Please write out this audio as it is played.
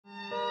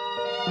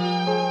Hey,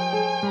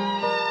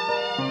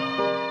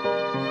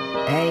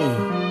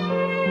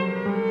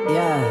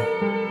 yeah,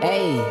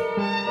 hey,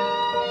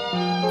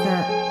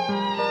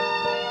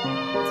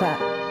 top,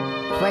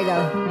 fuego,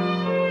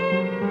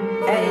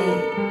 hey.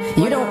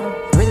 You don't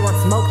really want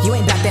smoke, you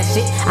ain't got that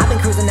shit. I've been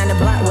cruising down the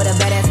block with a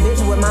badass bitch,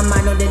 with my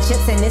mind on the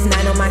chips and this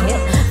 9 on my hip.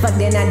 Fuck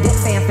then I dip,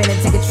 say I'm finna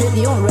take a trip.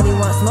 You don't really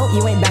want smoke,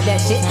 you ain't about that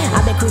shit.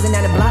 I've been cruising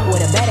down the block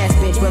with a badass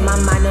bitch, with my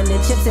mind on the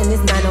chips and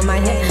this 9 on my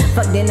hip.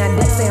 Fuck then I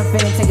dip, say I'm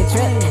finna take a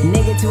trip.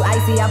 Nigga too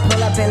icy, I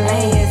pull up in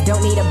layers. Don't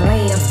need a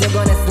blade, I'm still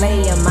gonna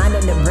slay ya. Mind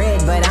on the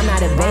bread, but I'm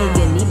not a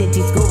bacon. Need to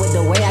teach school with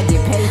the way I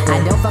get paid.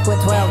 I don't fuck with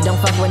 12, don't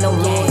fuck with no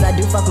rules. I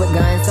do fuck with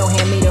guns, so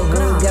hand me the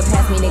rules. Girl,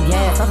 pass me the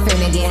gas, I'm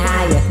finna get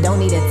higher. Don't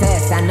need a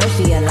test, I know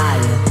she a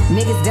liar.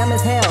 Niggas dumb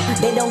as hell,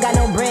 they don't got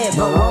no bread,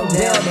 but won't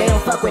build. They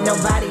don't fuck with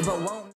nobody, but won't